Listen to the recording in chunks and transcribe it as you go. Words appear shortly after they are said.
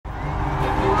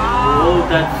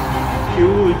that's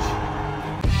huge.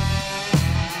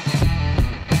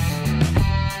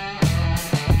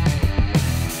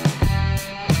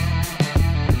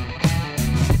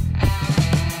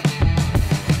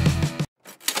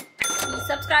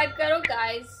 Subscribe karo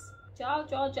guys. Ciao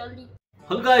jaldi.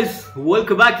 Hello guys,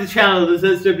 welcome back to the channel. This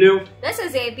is SW. This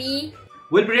is AB.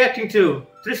 We'll be reacting to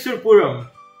THRISSUR Pooram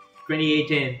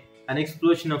 2018, an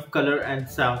explosion of color and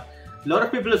sound. A lot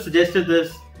of people have suggested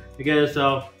this because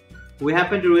we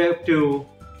happen to react to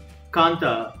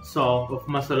Kanta song of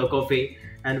Masala Coffee,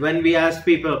 and when we asked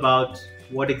people about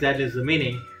what exactly is the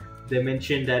meaning, they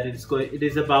mentioned that it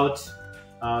is about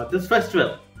this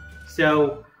festival.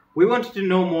 So we wanted to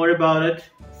know more about it,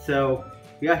 so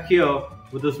we are here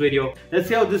with this video. Let's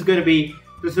see how this is going to be.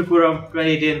 THRISSUR Pooram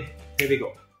 2018. Here we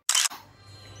go.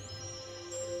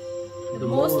 The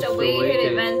most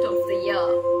awaited event of the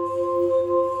year.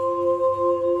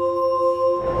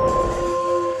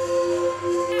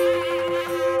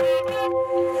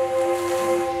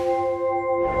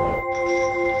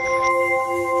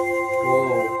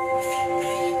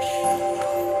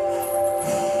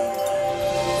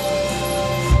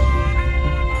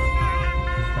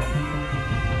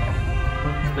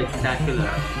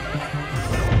 Spectacular.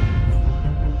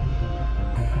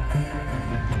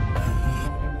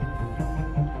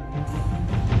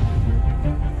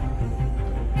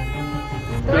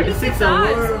 Thirty-six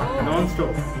hours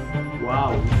non-stop.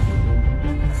 Wow.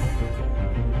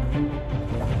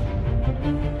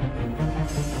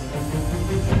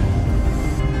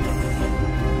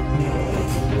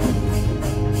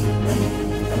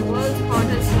 The world's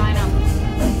hottest lineup.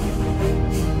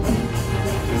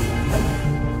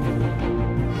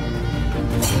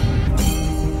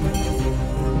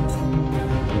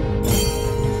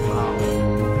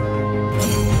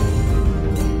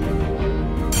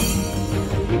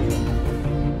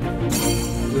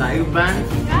 Live band?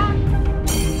 Yeah.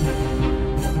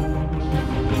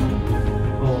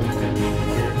 Oh, okay.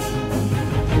 Yes.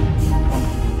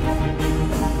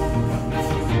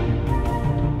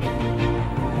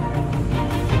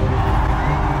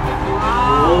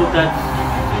 Wow. Oh, that's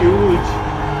huge.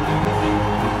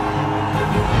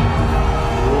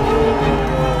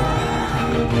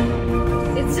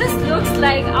 It just looks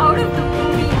like out of the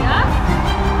movie, yeah?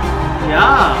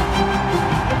 Yeah.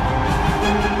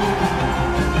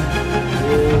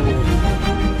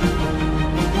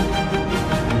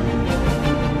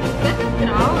 Look at the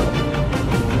crowd.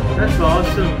 That's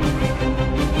awesome.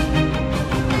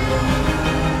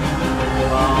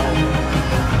 Wow.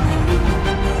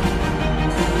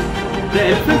 The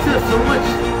elephants are so much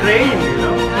trained, you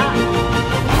know. Yeah.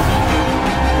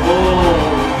 Oh.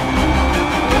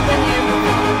 Open air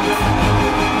performance.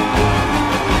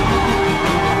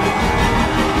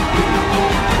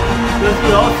 This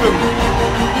is awesome.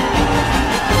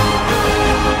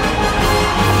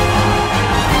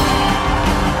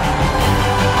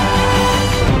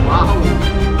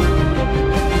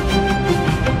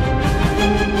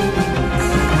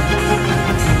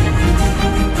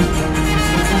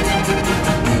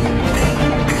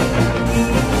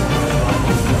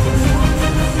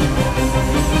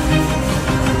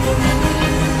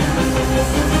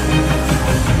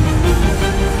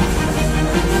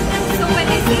 So when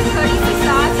they say 36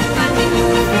 hours, it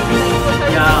continues like for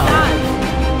 36 Yeah. hours.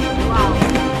 Wow.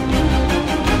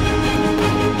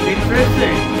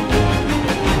 Interesting.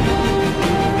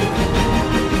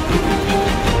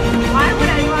 Why would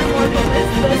anyone want to miss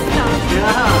this stuff?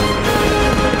 Yeah.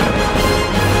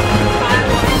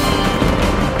 Fireworks.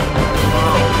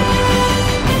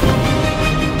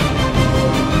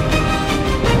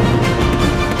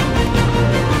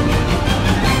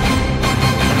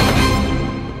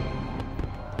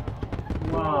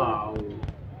 Wow.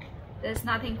 There's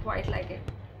nothing quite like it.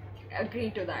 Agree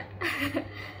to that.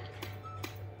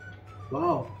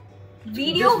 Wow.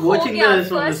 Video Just watching ho gaya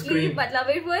this on the firstly, screen. matlab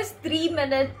it was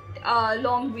 3-minute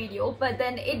long video, but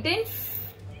then it didn't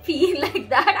feel like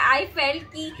that. I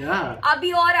felt ki Yeah.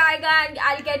 abhi aur aayega and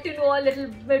I'll get to know a little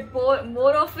bit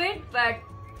more of it, but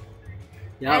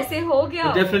Yeah. aise ho gaya.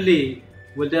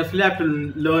 We'll definitely have to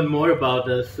learn more about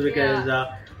this because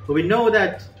we know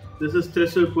that this is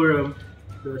THRISSUR Pooram,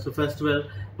 it's a festival,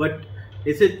 but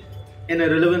is it in a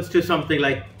relevance to something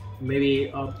like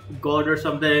maybe God or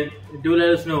something? Do let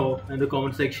us know in the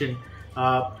comment section.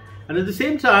 And at the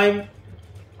same time,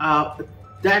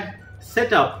 that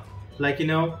setup, like, you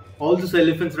know, all those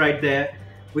elephants right there,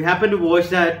 we happen to watch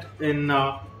that in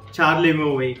Charlie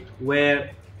movie,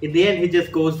 where in the end he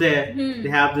just goes there. They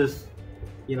have this,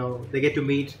 you know, they get to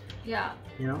meet. Yeah.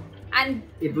 You know. And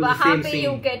it was the same scene.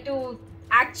 You get to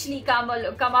actually come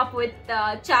up with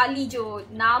Charlie जो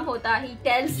नाम होता, he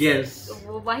tells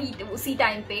वही उसी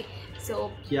time पे.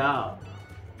 So yeah,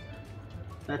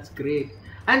 that's great.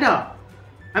 And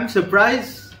I'm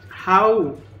surprised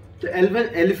how the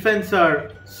elephants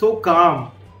are so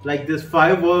calm. Like there's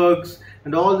fireworks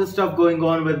and all this stuff going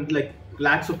on with like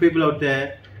lakhs of people out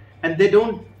there, and they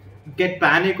don't get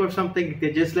panic or something.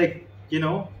 They just like, you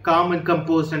know, calm and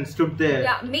composed and stood there.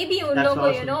 Yeah, maybe उन लोगों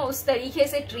को, you know, उस तरीके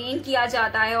से train किया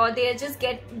जाता है, और they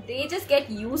just get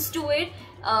used to it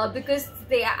because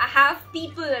they have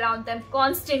people around them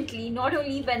constantly. Not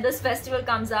only when this festival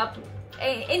comes up,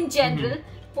 in general,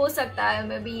 हो सकता है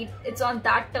maybe it's on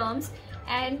that terms.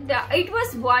 And it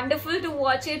was wonderful to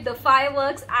watch it. The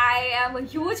fireworks, I am a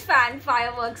huge fan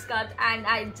fireworks का, and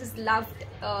I just loved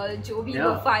जो भी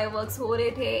वो fireworks हो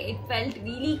रहे थे. It felt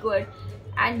really good.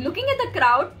 And looking at the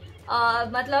crowd,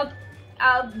 मतलब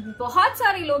बहुत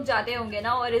सारे लोग जाते होंगे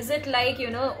ना, और is it like,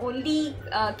 you know, only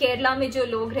Kerala में जो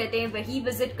लोग रहते हैं वही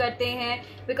visit करते हैं?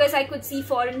 Because I could see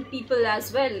foreign people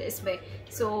as well इसमें.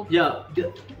 So yeah,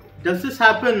 does this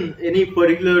happen any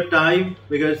particular time?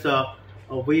 Because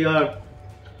we are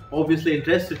obviously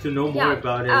interested to know more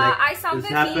about it. Like, I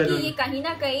somewhere feel कि ये कहीं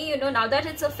ना कहीं, you know, now that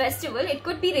it's a festival, it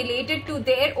could be related to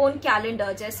their own calendar.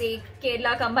 जैसे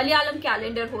केरला का Malayalam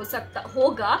calendar हो सकता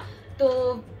होगा,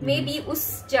 तो maybe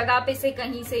उस जगह पे से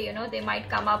कहीं से, you know, they might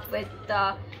come up with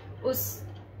उस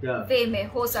way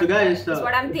में हो सकता है. So guys, that's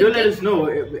what I'm thinking. Do let us know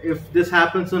if this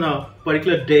happens on a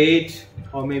particular date,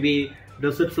 or maybe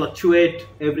does it fluctuate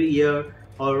every year,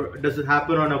 or does it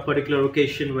happen on a particular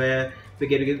occasion where we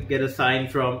get a sign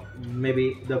from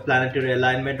maybe the planetary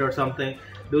alignment or something.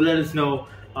 Do let us know.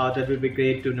 That would be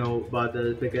great to know about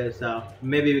this, because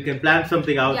maybe we can plan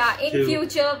something out. Yeah, in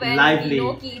future when we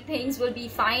know कि things will be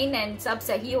fine and सब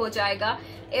सही हो जाएगा.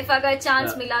 If अगर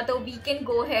chance मिला तो we can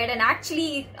go ahead and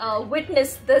actually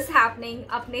witness this happening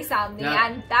अपने सामने,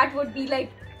 and that would be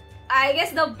like, I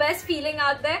guess, the best feeling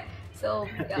out there. So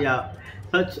yeah.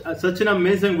 Such an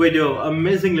amazing video,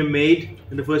 amazingly made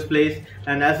in the first place,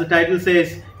 and as the title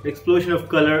says, explosion of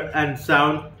color and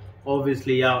sound.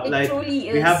 Obviously, yeah, it like truly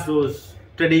is. We have those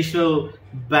traditional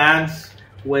bands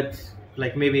with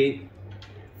like maybe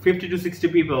 50 to 60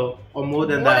 people or more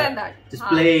than that, just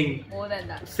playing more than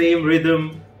that same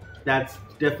rhythm. That's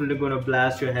definitely going to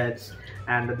blast your heads,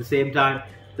 and at the same time,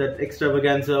 that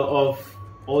extravaganza of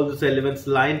all those elements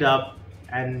lined up,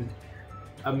 and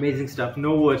amazing stuff.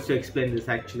 No words to explain this,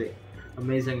 actually.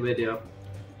 Amazing video.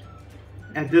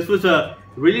 And this was a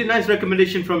really nice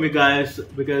recommendation from you guys,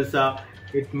 because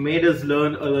it made us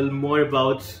learn a little more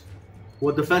about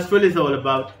what the festival is all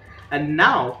about. And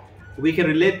now we can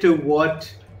relate to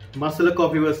what Masala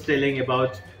Coffee was telling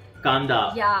about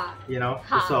Kanda. Yeah. You know,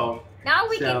 the song. Now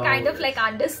we can kind of like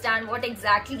understand what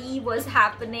exactly was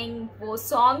happening वो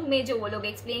song में जो वो लोग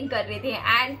explain कर रहे थे,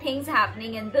 and things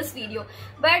happening in this video.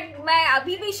 But मैं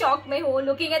अभी भी shock में हूँ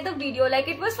looking at the video, like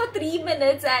it was for 3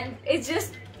 minutes and it's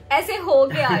just ऐसे हो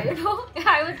गया, you know.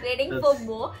 I was waiting for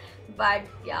more, but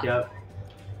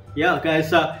yeah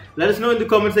guys, let us know in the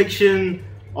comment section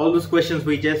all those questions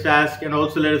we just asked, and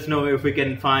also let us know if we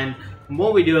can find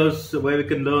more videos where we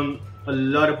can learn a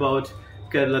lot about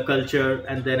Kerala culture,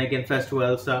 and then again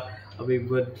festivals. We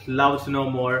would love to know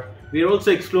more. We are also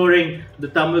exploring the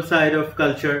Tamil side of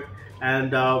culture,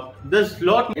 and there's a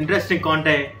lot of interesting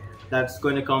content that's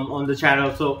going to come on the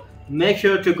channel. So make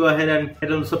sure to go ahead and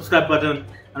hit on the subscribe button,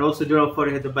 and also do not forget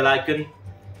to hit the bell icon.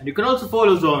 And you can also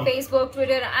follow us on Facebook,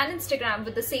 Twitter and Instagram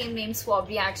with the same name, SWAB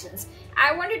Reactions.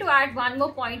 I wanted to add one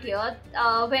more point here.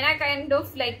 When I kind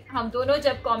of like, हम दोनों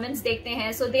जब comments देखते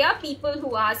हैं, so there are people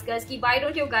who ask us कि why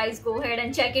don't you guys go ahead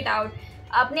and check it out?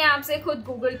 अपने आप से खुद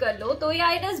Google कर लो. तो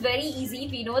yeah, it is very easy.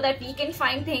 We know that we can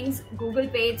find things Google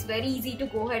पे. It's very easy to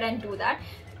go ahead and do that.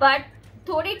 But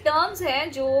थोड़े terms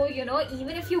हैं जो, you know,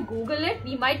 even if you Google it,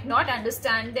 we might not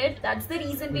understand it. That's the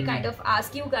reason we kind of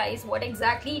ask you guys what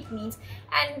exactly it means.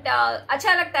 And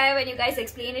अच्छा लगता है when you guys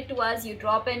explain it to us. You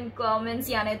drop in comments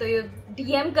या नहीं तो you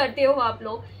DM करते हो आप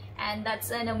लोग, and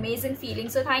that's an amazing feeling.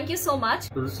 So thank you so much.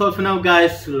 So that's all for now,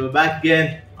 guys. We're back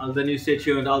again. All the new, stay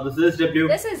tuned. All this is W.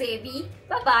 This is AB.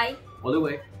 Bye bye. All the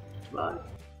way. Bye.